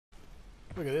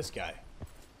Look at this guy.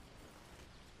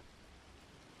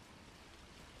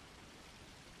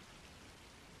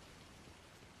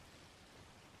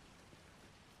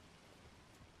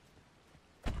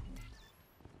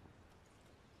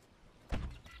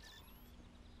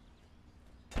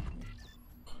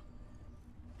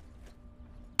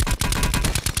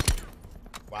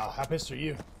 Wow, how pissed are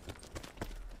you?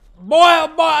 Boy, oh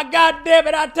boy, goddamn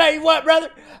it, I tell you what,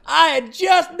 brother. I had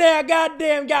just now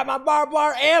goddamn got my barbed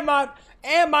wire and my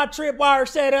tripwire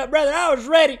set up, brother. I was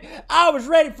ready. I was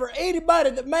ready for anybody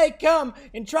that may come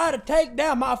and try to take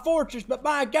down my fortress. But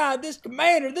my God, this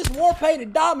commander, this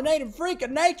war-painted, dominating freak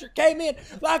of nature came in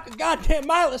like a goddamn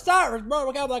Miley Cyrus, bro.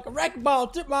 I got like a wrecking ball,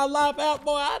 took my life out,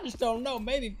 boy. I just don't know.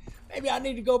 Maybe I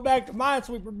need to go back to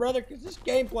Minesweeper, brother, because this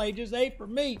gameplay just ain't for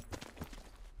me.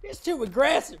 It's too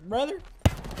aggressive, brother.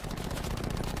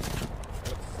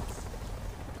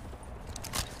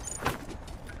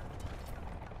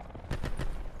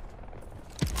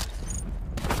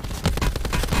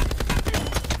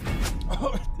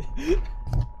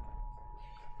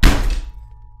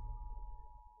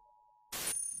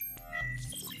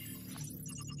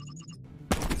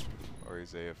 Or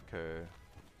he's AFK.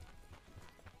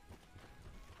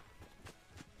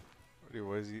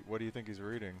 What do you think he's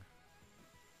reading?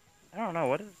 I don't know,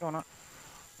 what is going on?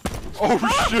 Oh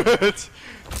shit!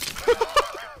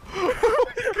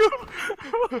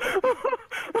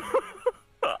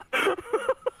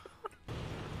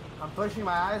 I'm pushing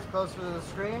my eyes closer to the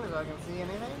screen so I can see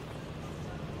anything.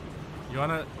 You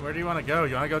wanna? Where do you wanna go?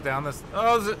 You wanna go down this?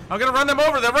 Oh, I'm gonna run them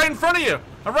over. They're right in front of you.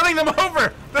 I'm running them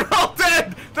over. They're all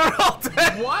dead. They're all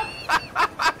dead. What?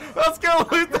 Let's go. I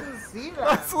couldn't see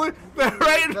that. They're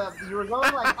right. You were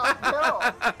going like uphill.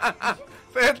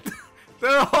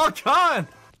 They're all gone.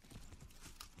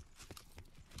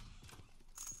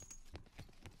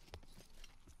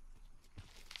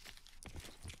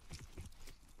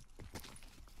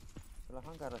 La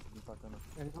hangara din facă na.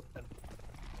 Helicopter.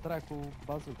 Dracu,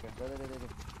 bazooka. Da.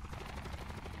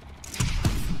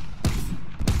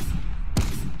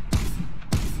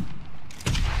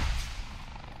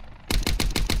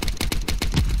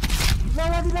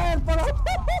 La din aer, pe ăla!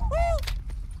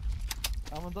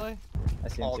 Amândoi? I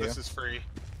see him Oh, too. this is free.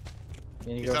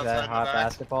 And you He's go to outside that in the hot back.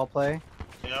 basketball play?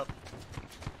 Yep.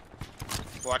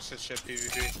 Watch this shit,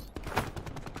 PvP.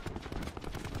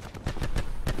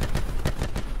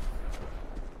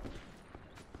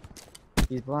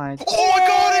 He's blind. Oh, I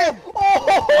got it!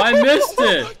 Oh! I missed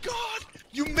it! Oh my god!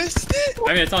 You missed it?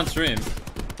 I mean, it's on stream.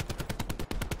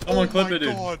 Someone clip it,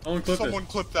 dude. God. Someone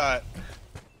clip that.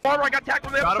 Farmer, I got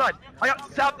tackled on the other side. I got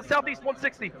southeast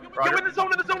 160. Go in the zone,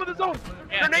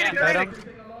 Yeah, Grenading.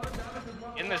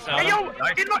 In the zone. Hey yo,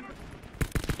 in my...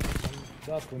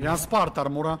 I-am spart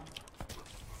armura.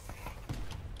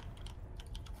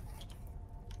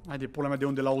 Haide, pula mea, de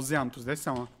unde l-auzeam, tu-ți dai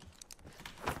seama?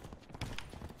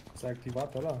 S-a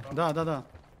activat ăla? Da.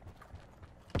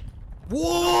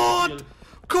 What?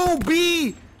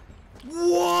 Kobe!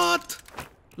 What?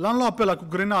 L-am luat pe ăla cu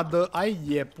grenadă. Ai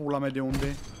e pula mea de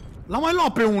unde? L-am mai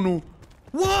luat pe unul.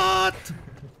 What?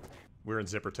 We're in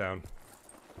Zipper Town.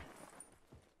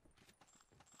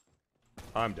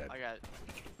 I'm dead. I got it.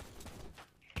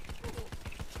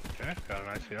 Okay, got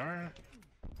an ICR.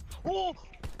 Oh!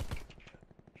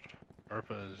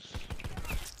 Urpa's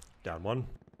Down one.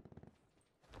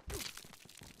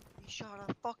 He shot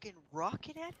a fucking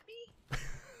rocket at me?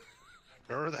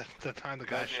 Remember the time the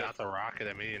guy shot the rocket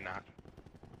at me and not...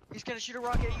 He's gonna shoot a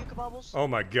rocket at you, Kabobbles? Oh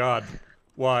my god.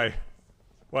 Why?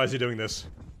 Why is he doing this?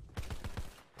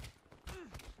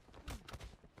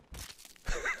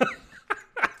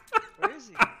 Where is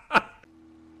he?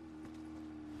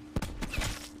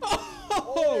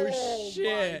 Oh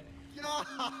shit!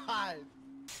 God!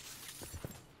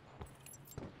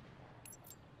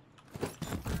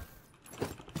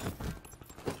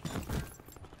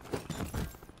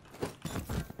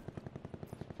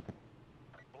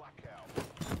 Blackout.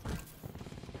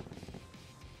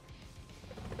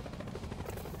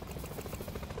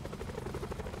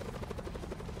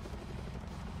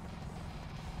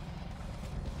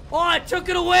 Oh, I took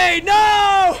it away!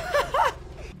 No!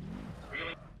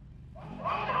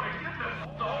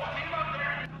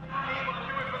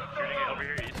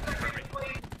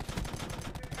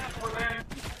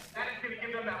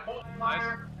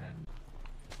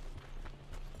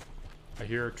 I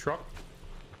hear a truck.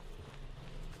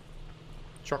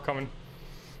 Truck coming.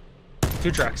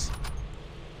 2 trucks.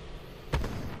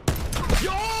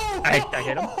 Yo! I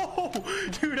hit him. Oh,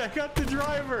 dude, I got the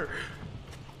driver.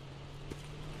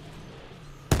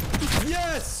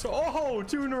 Yes! Oh,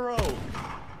 2 in a row.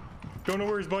 Don't know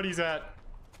where his buddy's at.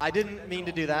 I didn't mean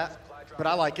to do that. but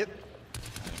I like it.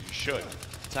 You should.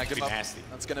 Tagged him up. Nasty.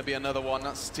 That's going to be another one.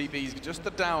 That's TB's just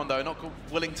the down though, not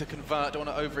willing to convert, don't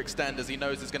want to overextend as he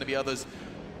knows there's going to be others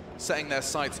setting their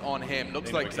sights on him.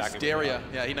 Looks like Hysteria.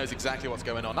 Yeah, he knows exactly what's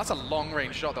going on. That's a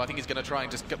long-range shot that I think he's going to try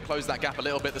and just close that gap a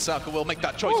little bit. The circle will make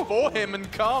that choice for him,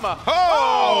 and Karma.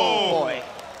 Oh boy.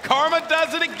 Karma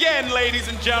does it again, ladies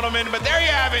and gentlemen, but there you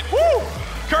have it. Woo!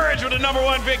 Courage with a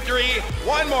 #1 victory.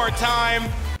 One more time.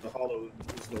 The Hollow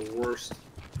is the worst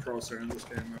crosshair in this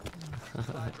game.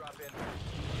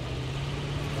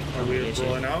 Are we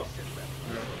rolling out?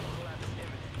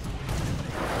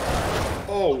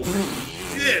 Oh,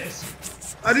 shit!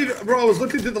 I didn't, bro, I was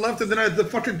looking to the left and then I had the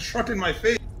fucking truck in my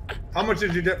face. How much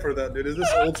did you get for that, dude? Is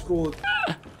this old school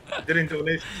getting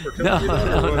donations for killing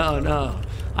No.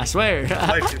 I swear.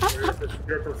 I like you,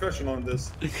 you're a professional in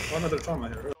this. One other time I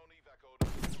hear.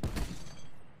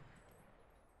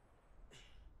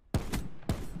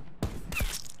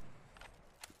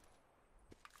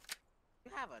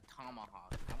 You have a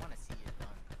tomahawk. I want to see it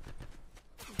done.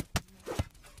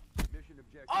 Mission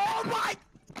objective. Oh my!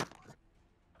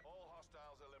 All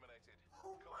hostiles eliminated.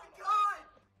 Oh my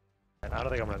god! I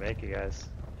don't think I'm gonna make it, guys.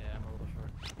 Yeah, I'm a little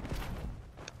short.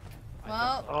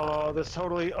 Well, Oh, there's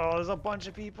totally. Oh, there's a bunch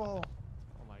of people.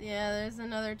 Oh my yeah, there's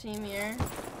another team here.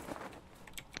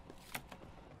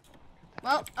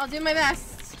 Well, I'll do my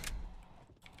best.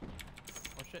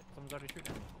 Oh shit, someone's already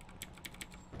shooting.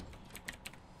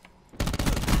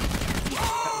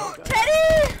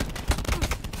 Teddy!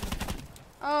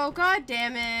 Oh, god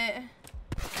damn it.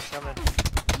 Coming.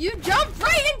 You jumped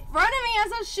right in front of me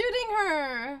as I was shooting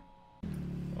her.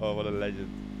 Oh, wat een legend.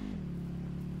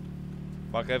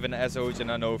 Mag ik even een SO'tje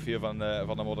naar Novier van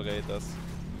de moderators?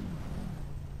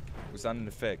 We staan in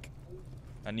de fik.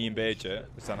 En niet een beetje,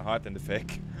 we staan hard in de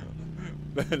fik.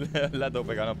 Let op,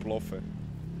 we gaan ontploffen.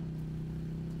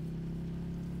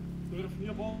 Durf niet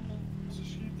op ons te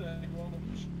schieten, ik wil nog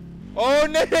niet. Oh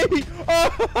nee!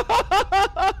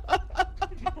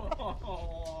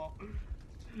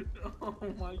 Oh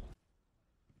my.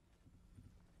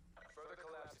 Further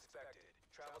collapse expected.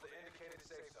 Travel to indicated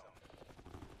safe zone.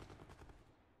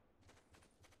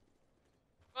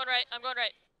 Going right. I'm going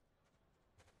right.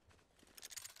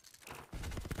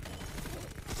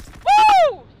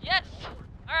 Woo! Yes!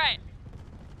 Alright.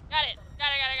 Got it.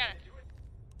 Got it.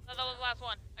 Thought that was the last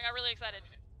one. I got really excited.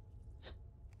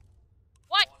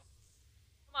 What?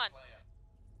 Come on.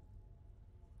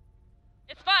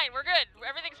 It's fine. We're good.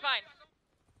 Everything's fine.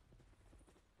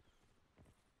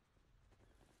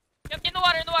 Yep, in the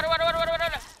water. Water.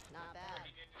 Not bad.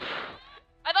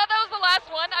 I thought that was the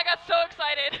last one. I got so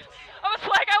excited. I was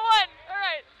like, I won!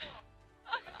 Alright.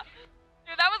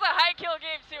 Dude, that was a high kill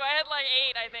game too. I had like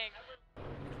 8, I think.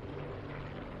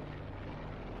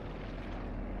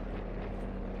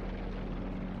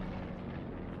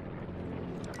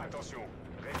 Attention,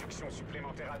 réduction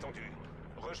supplémentaire attendue.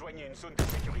 Rejoignez une zone de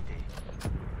sécurité.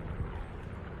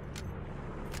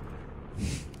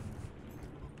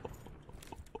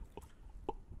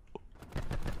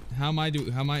 How am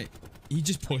I? He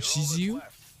just pushes you?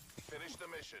 Finish the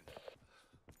mission.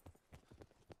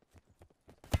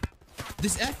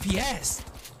 This FPS!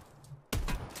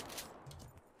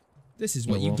 This is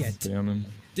what you get.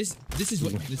 This is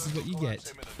what you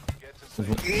get.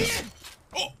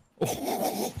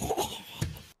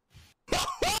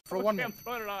 For one I'm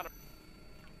throwing it on him.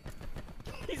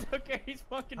 He's okay, he's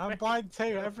fucking I'm back. blind too,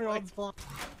 everyone's blind.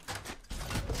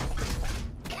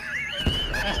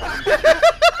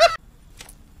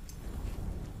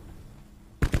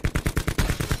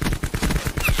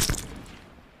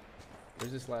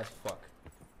 Where's this last fuck?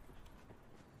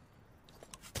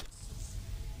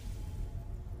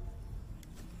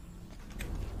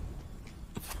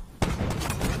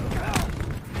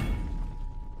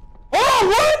 Oh,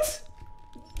 what?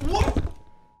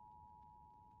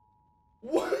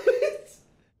 What?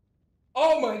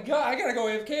 Oh my god, I gotta go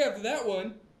AFK after that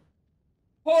one.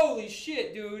 Holy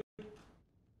shit, dude.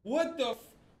 What the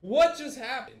what just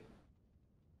happened?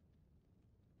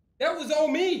 That was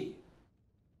on me.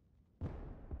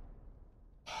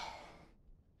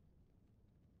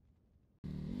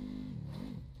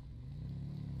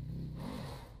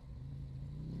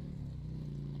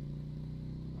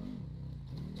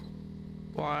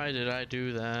 Why did I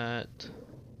do that?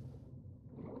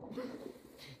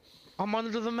 I'm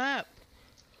under the map.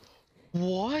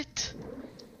 What?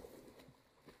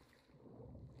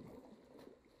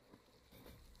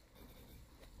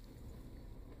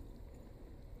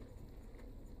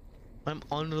 I'm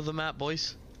under the map,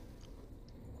 boys.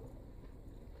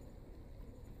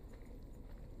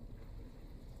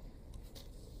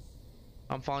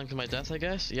 I'm falling to my death, I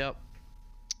guess. Yep.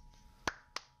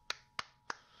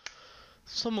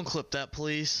 Someone clip that,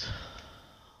 please.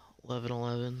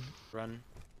 11-11. Run.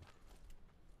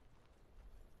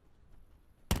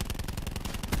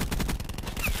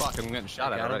 Fuck, I'm getting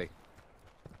shot at already.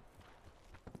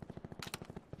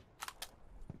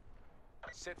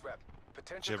 Sit rep.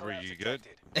 Potential Jibber, collapse you good?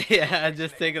 detected. Yeah, I'm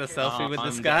just taking a selfie with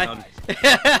this guy. Take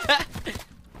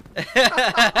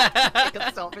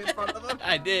a selfie in front of him?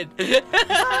 I did.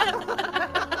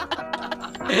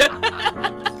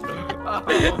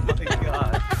 Oh